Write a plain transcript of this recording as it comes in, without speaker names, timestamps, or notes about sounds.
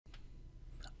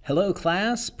Hello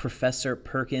class, Professor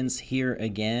Perkins here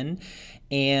again,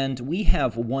 and we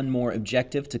have one more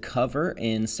objective to cover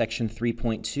in section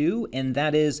 3.2, and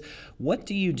that is, what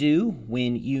do you do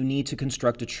when you need to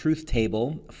construct a truth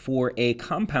table for a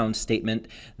compound statement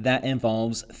that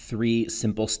involves three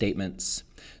simple statements?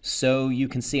 So you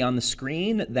can see on the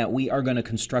screen that we are going to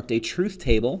construct a truth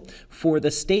table for the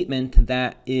statement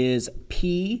that is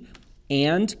P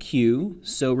and Q.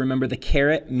 So remember, the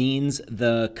caret means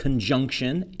the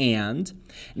conjunction and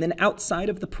then outside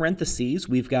of the parentheses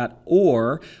we've got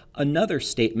or another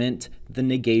statement, the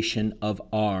negation of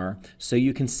R. So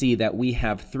you can see that we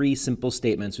have three simple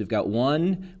statements. We've got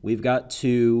one, we've got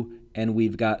two, and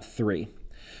we've got three.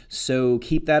 So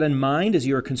keep that in mind as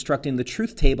you are constructing the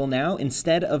truth table now.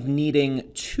 Instead of needing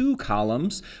 2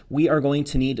 columns, we are going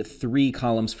to need 3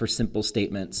 columns for simple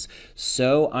statements.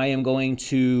 So I am going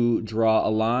to draw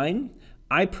a line.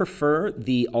 I prefer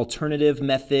the alternative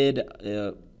method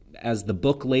as the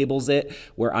book labels it,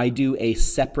 where I do a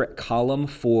separate column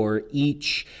for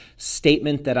each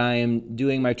statement that I am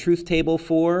doing my truth table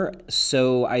for.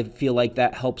 So I feel like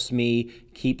that helps me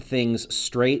keep things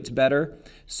straight better.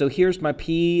 So here's my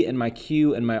P and my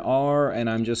Q and my R, and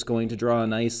I'm just going to draw a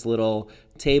nice little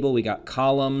table. We got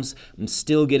columns. I'm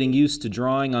still getting used to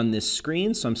drawing on this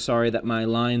screen, so I'm sorry that my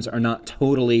lines are not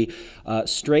totally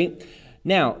straight.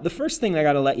 Now, the first thing I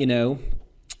got to let you know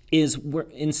is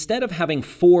instead of having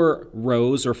 4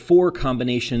 rows or 4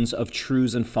 combinations of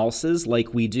trues and falses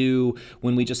like we do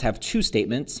when we just have 2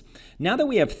 statements, now that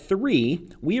we have 3,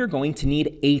 we are going to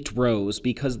need 8 rows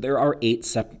because there are 8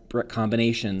 separate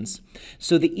combinations.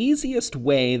 So the easiest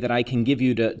way that I can give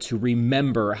you to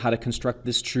remember how to construct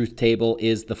this truth table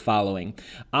is the following.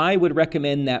 I would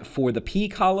recommend that for the P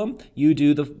column, you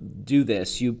do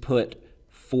this. You put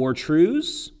 4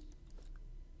 trues,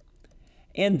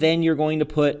 and then you're going to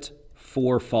put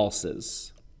 4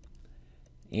 falses.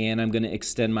 And I'm going to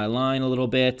extend my line a little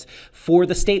bit. For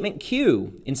the statement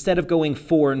Q, instead of going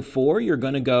 4 and 4, you're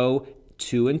going to go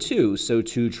 2 and 2. So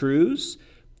 2 trues,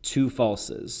 2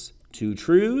 falses. 2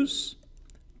 trues,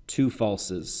 2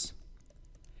 falses.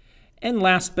 And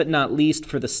last but not least,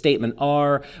 for the statement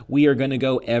R, we are going to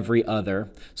go every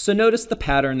other. So notice the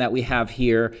pattern that we have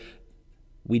here.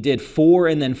 We did 4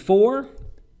 and then 4.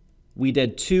 We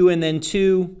did 2 and then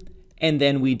 2, and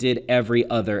then we did every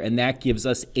other, and that gives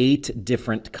us 8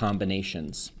 different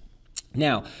combinations.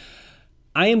 Now,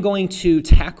 I am going to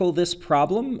tackle this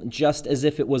problem just as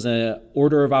if it was an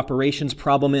order of operations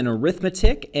problem in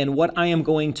arithmetic, and what I am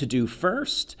going to do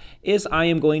first is I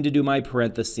am going to do my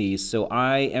parentheses. So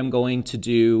I am going to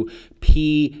do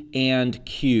P and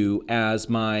Q as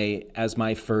my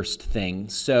first thing.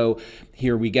 So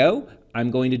here we go. I'm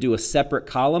going to do a separate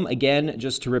column. Again,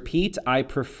 just to repeat, I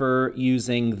prefer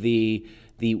using the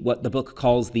what the book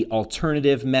calls the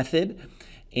alternative method.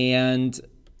 And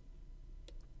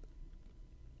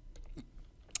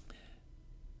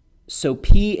so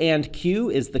P and Q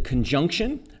is the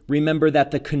conjunction. Remember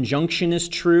that the conjunction is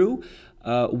true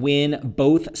when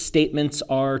both statements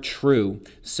are true.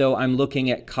 So I'm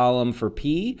looking at column for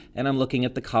P, and I'm looking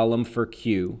at the column for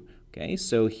Q. Okay,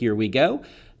 so here we go.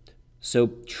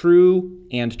 So true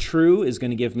and true is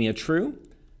going to give me a true.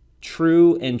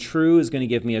 True and true is going to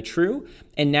give me a true.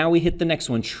 And now we hit the next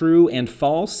one. True and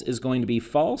false is going to be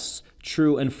false.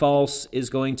 True and false is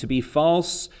going to be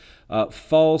false.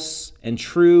 False and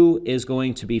true is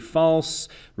going to be false.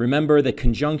 Remember, the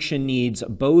conjunction needs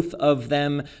both of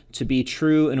them to be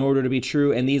true in order to be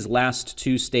true. And these last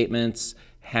 2 statements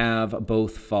have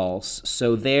both false.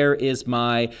 So there is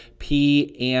my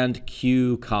P and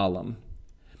Q column.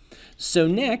 So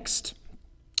next,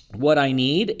 what I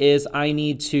need is I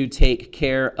need to take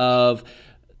care of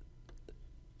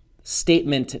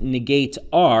statement negate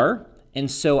R, and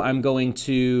so I'm going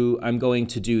to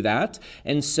do that.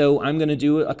 And so I'm going to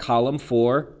do a column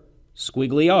for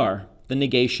squiggly R, the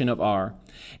negation of R.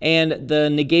 And the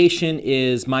negation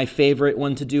is my favorite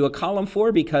one to do a column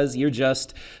for because you're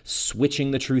just switching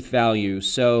the truth value.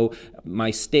 So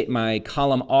my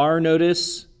column R,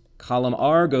 notice, column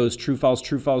R goes true, false,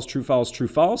 true, false, true, false, true,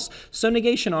 false. So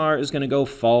negation R is going to go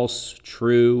false,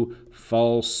 true,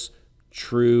 false,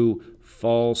 true,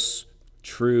 false,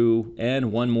 true,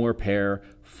 and one more pair,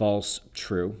 false,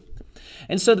 true.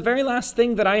 And so the very last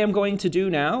thing that I am going to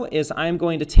do now is I'm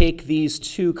going to take these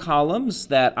 2 columns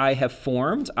that I have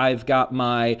formed. I've got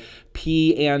my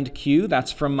P and Q,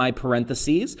 that's from my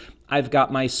parentheses. I've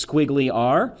got my squiggly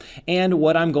R, and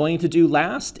what I'm going to do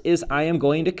last is I am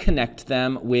going to connect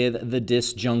them with the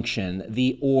disjunction,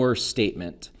 the or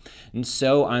statement. And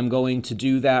so I'm going to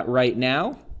do that right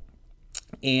now.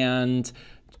 And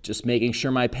Just making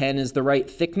sure my pen is the right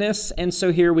thickness. And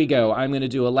so here we go. I'm going to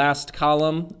do a last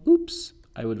column. Oops,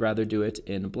 I would rather do it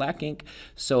in black ink.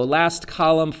 So a last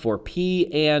column for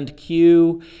P and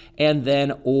Q, and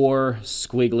then or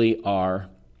squiggly R.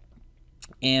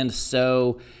 And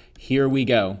so here we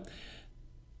go.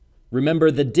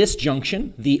 Remember, the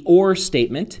disjunction, the or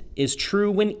statement, is true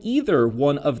when either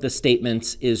one of the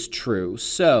statements is true.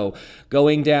 So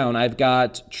going down, I've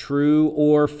got true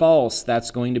or false.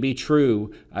 That's going to be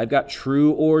true. I've got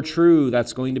true or true.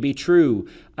 That's going to be true.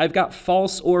 I've got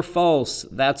false or false.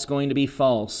 That's going to be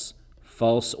false.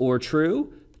 False or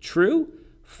true. True.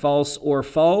 False or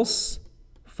false.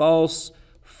 False.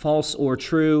 False or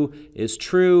true is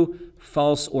true.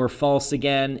 False or false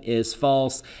again is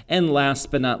false. And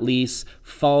last but not least,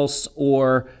 false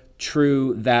or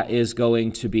true, that is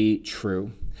going to be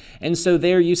true. And so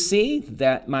there you see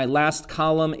that my last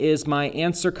column is my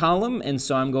answer column. And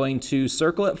so I'm going to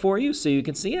circle it for you so you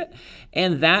can see it.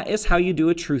 And that is how you do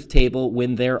a truth table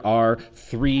when there are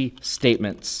 3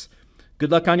 statements.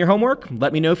 Good luck on your homework.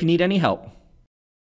 Let me know if you need any help.